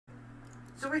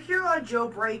So we're here on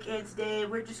Jailbreak, and today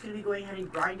we're just going to be going ahead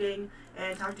and grinding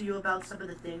and talk to you about some of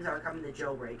the things that are coming to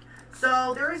Jailbreak.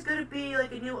 So there is going to be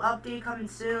like a new update coming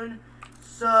soon.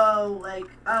 So like,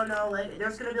 I don't know, like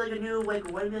there's going to be like a new like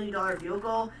 $1 million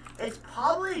vehicle. It's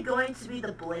probably going to be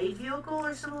the Blade vehicle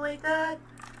or something like that.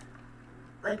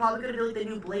 Like probably going to be like the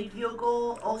new Blade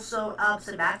vehicle. Also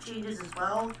some map changes as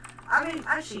well. I mean,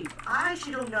 I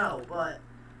actually don't know, but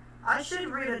I should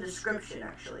read a description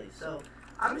actually. So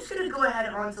I'm just gonna go ahead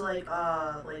onto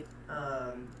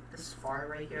this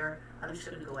farm right here. I'm just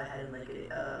gonna go ahead and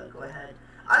go ahead.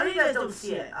 I know you guys don't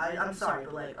see it. I'm sorry,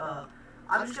 but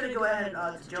I'm just gonna go ahead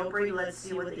to Jailbreak. Let's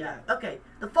see what they got. Okay,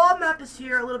 the fall map is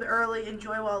here a little bit early.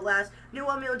 Enjoy while it lasts. New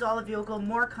 $1 million vehicle.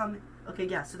 More coming. Okay,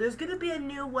 yeah. So there's gonna be a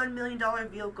new $1 million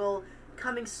vehicle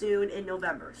coming soon in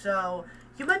November. So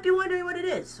you might be wondering what it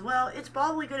is. Well, it's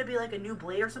probably gonna be like a new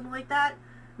Blade or something like that,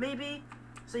 maybe.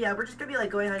 So yeah, we're just gonna be like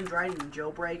going ahead and grinding in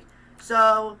Jailbreak.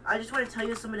 So I just want to tell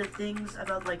you some of the things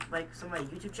about like some of my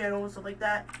YouTube channel and stuff like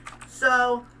that.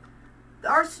 So the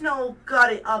Arsenal got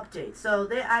an update. So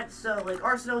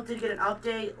Arsenal did get an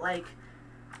update.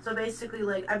 So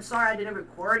basically I'm sorry I didn't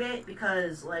record it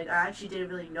because I actually didn't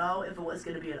really know if it was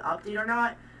gonna be an update or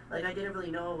not. I didn't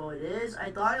really know what it is. I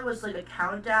thought it was like a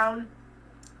countdown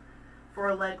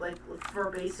for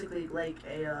basically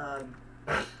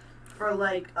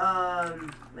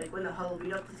when the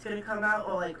Halloween update's gonna come out,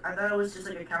 or I thought it was just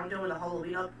like a countdown when the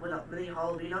Halloween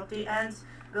update ends,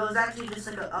 but it was actually just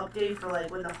like an update for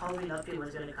when the Halloween update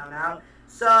was gonna come out.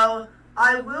 So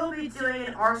I will be doing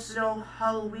an Arsenal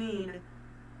Halloween.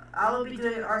 I will be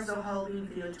doing an Arsenal Halloween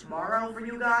video tomorrow for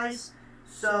you guys.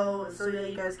 So yeah,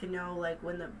 you guys can know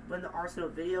when the Arsenal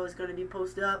video is gonna be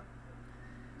posted up.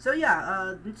 So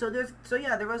yeah,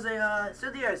 there was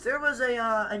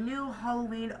a new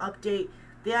Halloween update.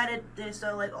 They added this,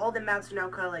 all the maps are now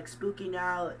kind of spooky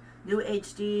now. New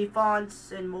HD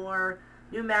fonts and more,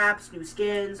 new maps, new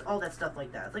skins, all that stuff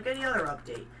like that. It's like any other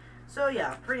update. So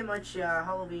yeah, pretty much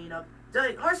Halloween up.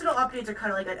 Arsenal updates are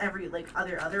kind of at every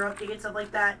other update and stuff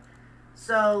like that.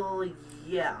 So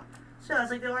yeah. So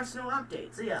it's like the Arsenal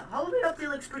update. So yeah, Halloween update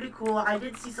looks pretty cool. I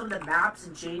did see some of the maps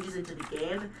and changes into the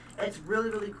game. It's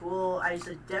really cool. It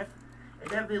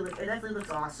definitely looks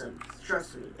awesome.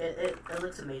 Trust me, it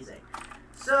looks amazing.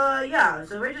 So yeah,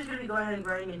 so we're just gonna be going ahead and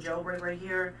grinding in Jailbreak right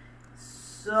here.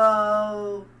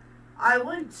 So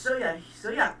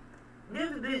yeah.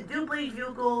 New Blade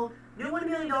vehicle, new $1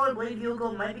 million Blade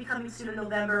vehicle might be coming soon in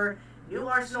November. New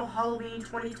Arsenal Halloween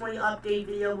 2020 update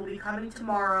video will be coming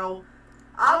tomorrow.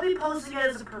 I'll be posting it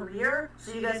as a premiere,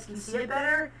 so you guys can see it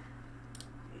better.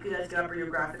 You guys can upgrade your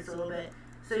graphics a little bit.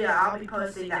 So yeah, I'll be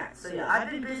posting that. So yeah, I've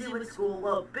been busy with school.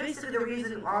 Well, basically the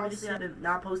reason, obviously, I've been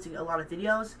not posting a lot of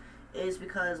videos is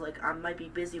because, I might be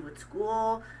busy with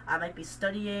school. I might be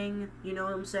studying, you know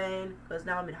what I'm saying? Because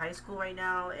now I'm in high school right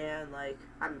now, and,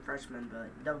 I'm a freshman,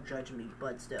 but don't judge me.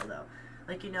 But still, though.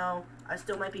 I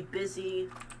still might be busy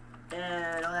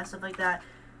and all that stuff like that.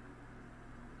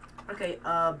 Okay,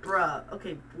 bruh.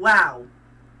 Okay, wow.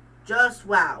 Just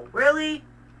wow. Really?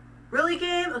 Really,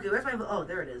 game? Okay, where's my... Oh,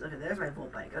 there it is. Okay, there's my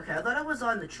volt bike. Okay, I thought I was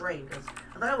on the train, because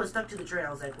I thought I was stuck to the train.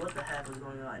 I was like, what the heck was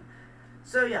going on?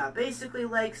 So, yeah, basically,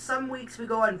 some weeks we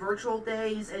go on virtual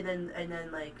days, and then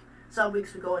some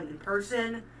weeks we go in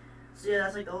person. So, yeah,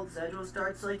 that's, the whole schedule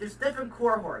starts. So, there's different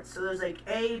cohorts. So, there's,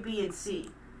 A, B, and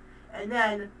C. And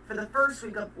then, for the first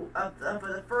week of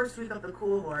the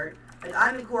cohort...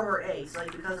 I'm in cohort A, so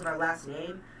because of our last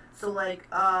name. So in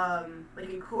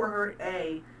cohort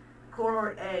A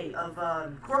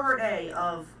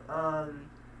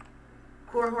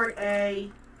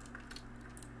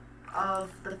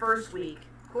of the first week.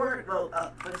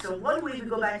 So 1 week we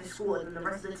go back to school, and then the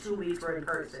rest of the 2 weeks we're in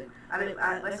person. The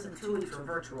rest of the 2 weeks were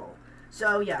virtual.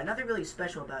 So yeah, nothing really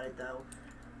special about it though.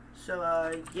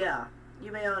 So yeah.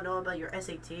 You may all know about your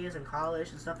SATs in college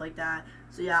and stuff like that.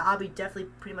 So yeah, I'll be definitely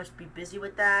pretty much be busy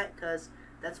with that, because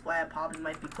that's why I probably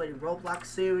might be quitting Roblox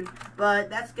soon.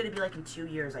 But that's going to be in 2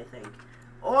 years, I think.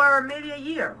 Or maybe a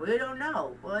year. We don't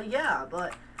know. Well, yeah,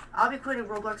 but I'll be quitting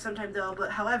Roblox sometime though. But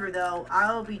however though,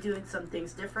 I'll be doing some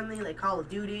things differently, like Call of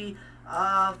Duty,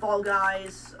 Fall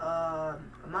Guys,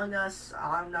 Among Us.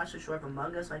 I'm not so sure if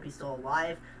Among Us might be still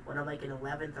alive when I'm in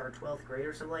 11th or 12th grade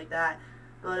or something like that.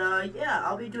 But, yeah,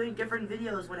 I'll be doing different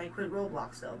videos when I quit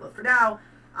Roblox, though. But for now,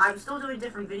 I'm still doing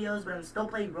different videos, but I'm still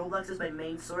playing Roblox as my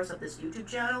main source of this YouTube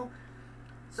channel.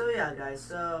 So, yeah, guys,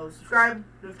 so subscribe,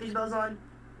 notification bells on,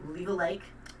 leave a like,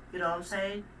 you know what I'm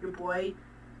saying? Your boy,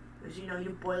 as you know,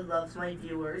 your boy loves my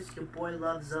viewers, your boy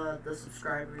loves, the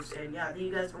subscribers, and yeah, thank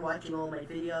you guys for watching all my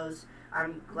videos.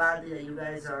 I'm glad that you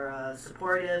guys are,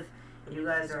 supportive, and you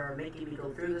guys are making me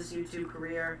go through this YouTube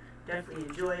career. Definitely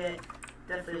enjoy it.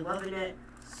 Definitely loving it.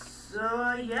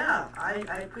 So yeah,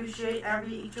 I appreciate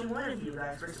each and one of you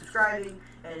guys for subscribing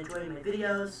and enjoying my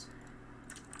videos.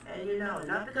 And you know,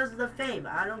 not because of the fame.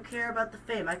 I don't care about the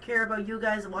fame. I care about you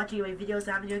guys watching my videos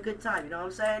and having a good time. You know what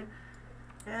I'm saying?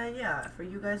 And yeah, for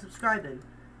you guys subscribing.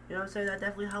 You know what I'm saying? That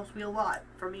definitely helps me a lot.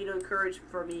 For me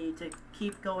to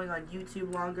keep going on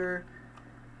YouTube longer.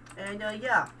 And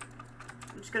yeah.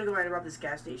 I'm just gonna go right around this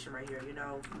gas station right here, you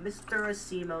know. Mr.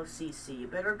 Asimo CC. You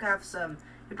better have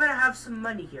some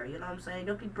money here, you know what I'm saying?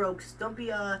 Don't be broke. Don't be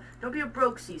a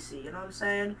broke CC, you know what I'm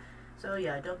saying? So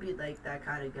yeah, don't be like that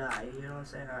kind of guy, you know what I'm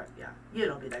saying? Alright, yeah. You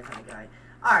don't be that kind of guy.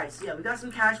 Alright, so yeah, we got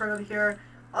some cash right over here.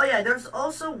 Oh yeah, there's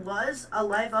also was a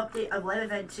live update of Live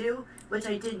Event 2, which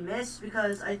I did miss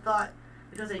because I ran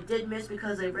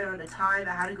out of time.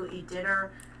 I had to go eat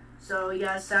dinner. So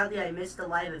yeah, sadly I missed the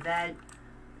live event.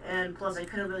 And plus I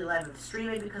couldn't really live stream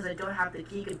it because I don't have the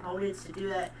key components to do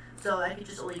that. So I could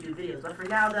just only do videos. But for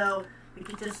now though, we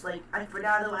could just like I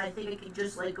think I can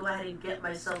just like go ahead and get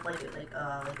myself like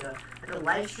a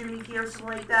live streaming key or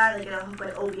something like that. Like I'll hook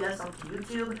my OBS onto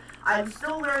YouTube. I'm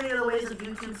still learning the ways of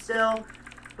YouTube still,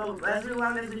 but as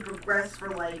long as we progress for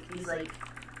like these like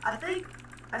I think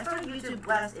I started YouTube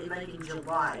last in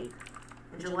July.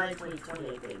 In July 2020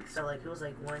 I think. So like it was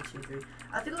like 1, 2, 3.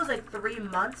 I think it was like 3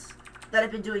 months that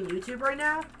I've been doing YouTube right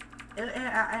now. It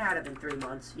had been 3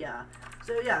 months, yeah.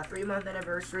 So yeah, 3-month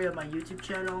anniversary of my YouTube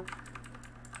channel.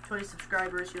 20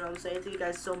 subscribers, you know what I'm saying? Thank you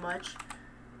guys so much.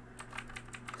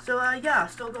 So yeah,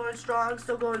 still going strong,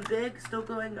 still going big, still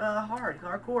going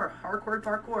hardcore.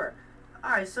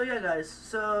 Alright, so yeah guys,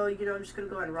 so you know I'm just gonna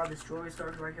go ahead and rob this jewelry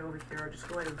store right here over here. Just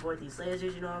go ahead and avoid these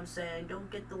lasers, you know what I'm saying?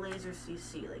 Don't get the laser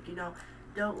CC, like you know,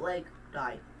 don't like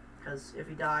die. Because if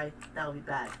you die, that'll be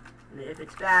bad. And if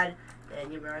it's bad,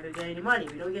 then you're not going to get any money.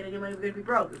 If you don't get any money, we're going to be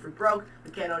broke. If we're broke, we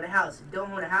can't own a house. If you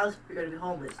don't own a house, you're going to be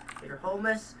homeless. If you're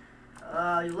homeless,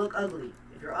 you look ugly.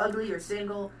 If you're ugly, you're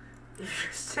single. If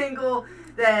you're single,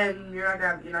 then you're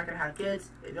not gonna have kids.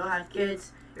 If you don't have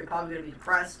kids, you're probably going to be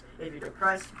depressed. If you're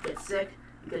depressed, you get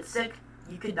sick.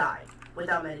 You could die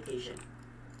without medication.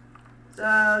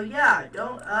 So yeah,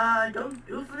 don't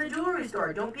do from the jewelry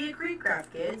store. Don't be a creep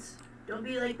craft, kids. Don't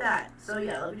be like that. So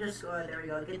yeah, let me just go, there we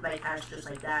go, get my cash just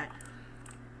like that.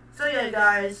 So yeah,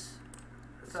 guys.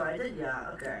 So I did, yeah,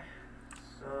 okay.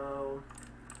 So,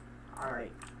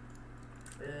 alright.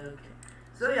 Okay.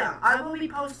 So yeah, I will be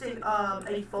posting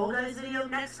a Fall Guys video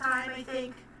next time, I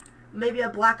think. Maybe a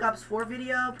Black Ops 4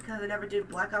 video, because I never did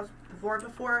Black Ops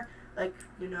before. Like,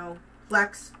 you know,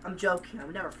 flex. I'm joking, I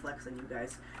would never flex on you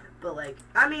guys. But like,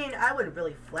 I mean, I wouldn't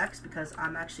really flex because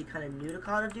I'm actually kind of new to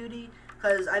Call of Duty.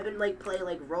 Because I've been like playing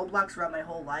like Roblox throughout my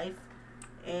whole life,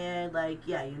 and like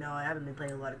yeah, you know I haven't been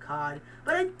playing a lot of COD,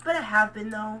 but I have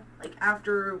been though. Like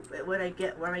after when I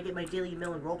get my daily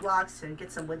meal in Roblox and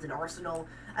get some wins in Arsenal,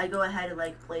 I go ahead and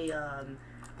like play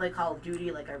Call of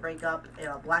Duty. Like I rank up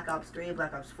Black Ops 3,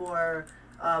 Black Ops 4,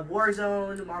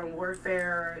 Warzone, Modern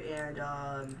Warfare, and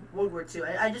World War II.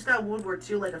 I just got World War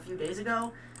II like a few days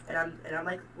ago, and I'm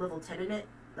like level 10 in it.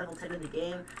 Level 10 of the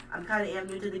game. I'm kind of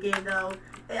new to the game though.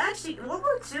 World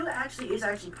War II is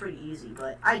actually pretty easy,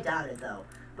 but I doubt it though.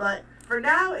 But for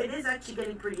now, it is actually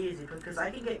getting pretty easy because I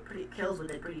can get kills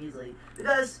with it pretty easily.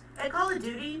 Because in Call of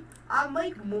Duty, I'm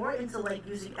like more into like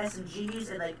using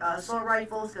SMGs and like assault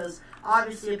rifles because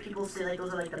obviously people say like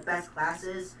those are like the best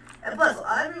classes, and plus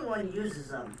everyone uses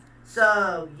them.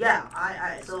 So yeah,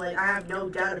 I have no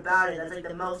doubt about it. That's like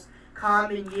the most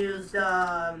common used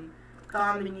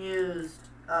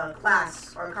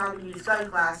class or common used gun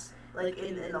class like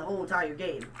in the whole entire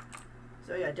game.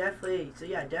 So yeah,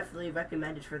 definitely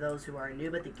recommended for those who are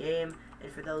new at the game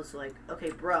and for those who like,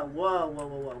 okay, bro,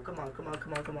 whoa, come on,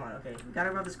 okay, we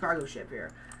gotta run this cargo ship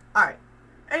here. All right.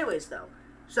 Anyways, though,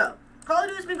 so Call of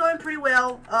Duty's been going pretty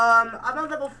well. I'm on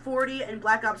level 40 in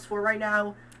Black Ops 4 right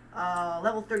now.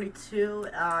 Level 32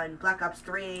 on Black Ops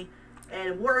 3,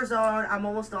 and Warzone I'm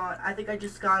almost on. I think I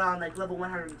just got on like level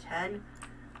 110.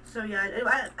 So yeah,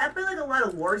 I play like a lot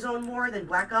of Warzone more than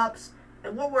Black Ops.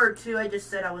 And World War II, I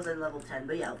just said I was in level 10.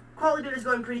 But yeah, Call of Duty is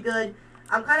going pretty good.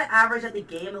 I'm kind of average at the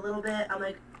game a little bit. I'm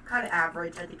like kind of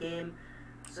average at the game.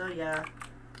 So yeah.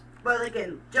 But like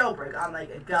in Jailbreak, I'm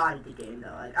like a god at the game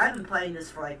though. Like I've been playing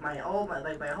this for like my whole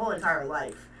entire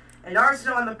life. And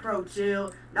Arsenal, I'm a pro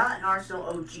too. Not an Arsenal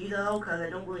OG though, because I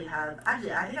don't really have.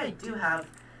 Actually, I think I do have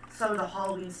some of the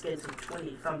Halloween skins from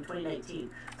 2019.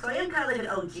 So I am kind of like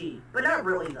an OG, but not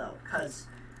really though, because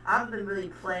I haven't been really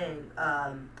playing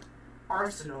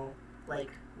Arsenal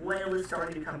like when it was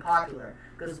starting to become popular.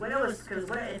 I started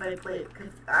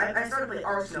playing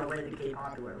Arsenal when it became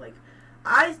popular. Like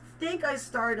I think I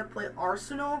started to play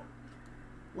Arsenal,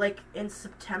 like, in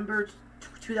September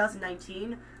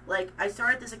 2019. Like, I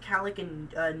started this account, like, in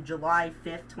July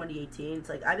 5th, 2018. It's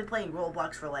like, I've been playing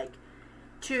Roblox for, like,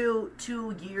 two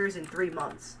years and 3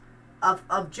 months of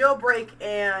Jailbreak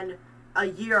and a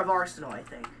year of Arsenal, I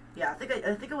think. Yeah, I think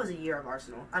it was a year of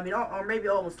Arsenal. I mean, or maybe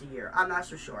almost a year. I'm not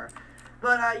so sure.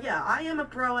 But, yeah, I am a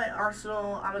pro at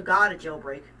Arsenal. I'm a god at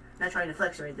Jailbreak. Not trying to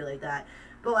flex or anything like that.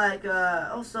 But, like,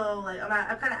 also, like,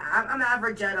 I'm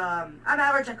average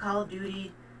at Call of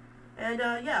Duty. And,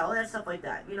 yeah, all that stuff like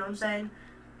that. You know what I'm saying?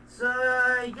 So,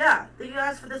 yeah. Thank you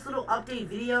guys for this little update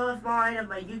video of mine, of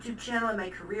my YouTube channel, and my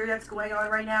career that's going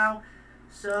on right now.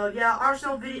 So, yeah,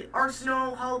 Arsenal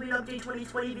Halloween Update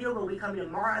 2020 video will be coming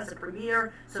tomorrow as a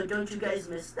premiere. So, don't you guys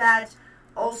miss that.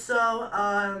 Also,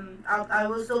 I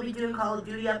will still be doing Call of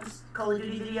Duty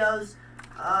videos.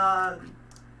 I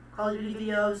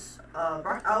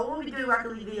will be doing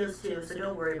Rocket League videos too, so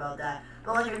don't worry about that.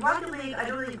 But like in Rocket League, I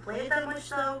don't really play it that much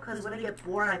though, because when I get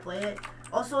bored, I play it.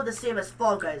 Also, the same as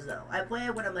Fall Guys though. I play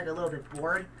it when I'm like a little bit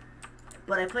bored.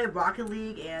 But I play Rocket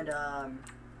League and I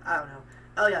don't know.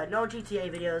 Oh yeah, no GTA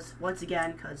videos once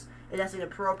again, because it is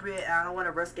inappropriate and I don't want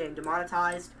to risk getting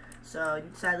demonetized. So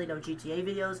sadly, no GTA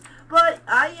videos. But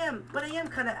I am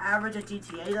kind of average at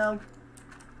GTA though.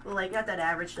 Well, like not that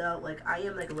average though. Like I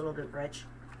am like a little bit rich.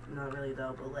 Not really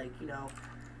though, but like, you know,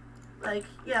 like,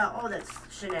 yeah, all that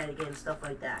shenanigans, stuff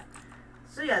like that.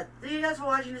 So yeah, thank you guys for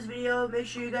watching this video. Make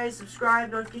sure you guys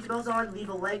subscribe, notification bells on, leave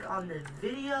a like on the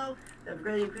video. That would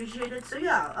really appreciate it. So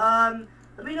yeah,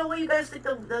 let me know what you guys think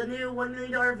the new $1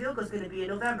 million vehicle is going to be in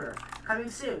November. Coming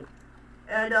soon.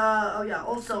 And, oh yeah,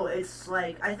 also, it's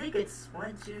like, I think it's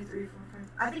 1, 2, 3, 4,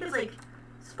 5. I think it's like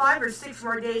 5 or 6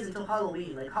 more days until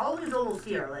Halloween. Like, Halloween's almost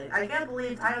here. Like, I can't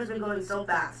believe time has been going so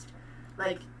fast.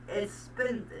 Like, it's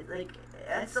been, like,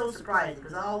 it's so surprising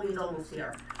because Halloween's almost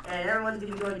here. And everyone's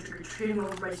going to be going trick-or-treating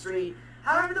over my street.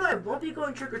 However, though, I won't be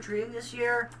going trick-or-treating this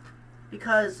year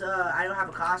because I don't have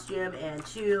a costume. And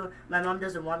 2, my mom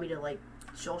doesn't want me to, like,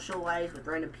 socialize with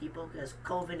random people because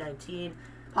COVID-19.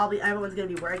 Probably everyone's going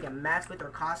to be wearing a mask with their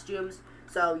costumes.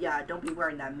 So, yeah, don't be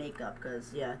wearing that makeup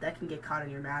because, yeah, that can get caught in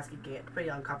your mask and get pretty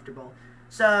uncomfortable.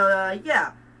 So,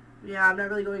 yeah. Yeah, I'm not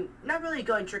really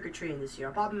going trick-or-treating this year.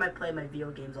 I probably might play my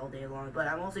video games all day long, but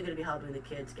I'm also going to be helping the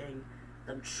kids getting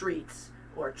them treats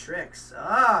or tricks.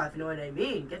 Ah, if you know what I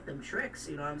mean. Get them tricks,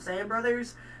 you know what I'm saying,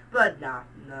 brothers? But, well,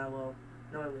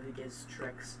 no one really gets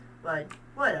tricks. But,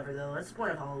 whatever, though. That's the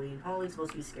point of Halloween. Halloween's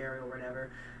supposed to be scary or whatever.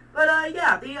 But,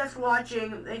 yeah, thank you guys for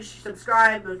watching. Make sure you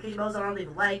subscribe, notification bells on, leave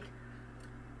a like.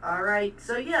 Alright,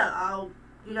 so, yeah, I'll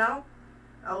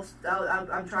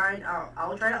try to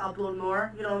upload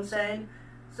more, you know what I'm saying?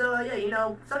 So, yeah, you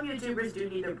know, some YouTubers do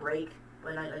need a break,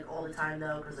 but not, like, all the time,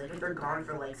 though, because, like, if they're gone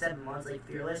for, like, 7 months, like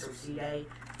Fearless or C-Day,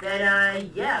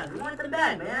 then, yeah, we want them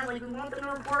back, man. Like, we want them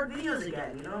to record videos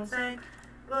again, you know what I'm saying?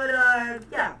 But,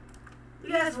 yeah.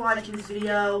 Thank you guys for watching this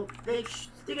video. Thank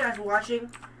you guys for watching.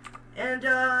 And,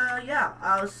 yeah,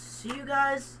 I'll see you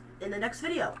guys in the next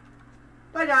video.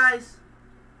 Bye, guys.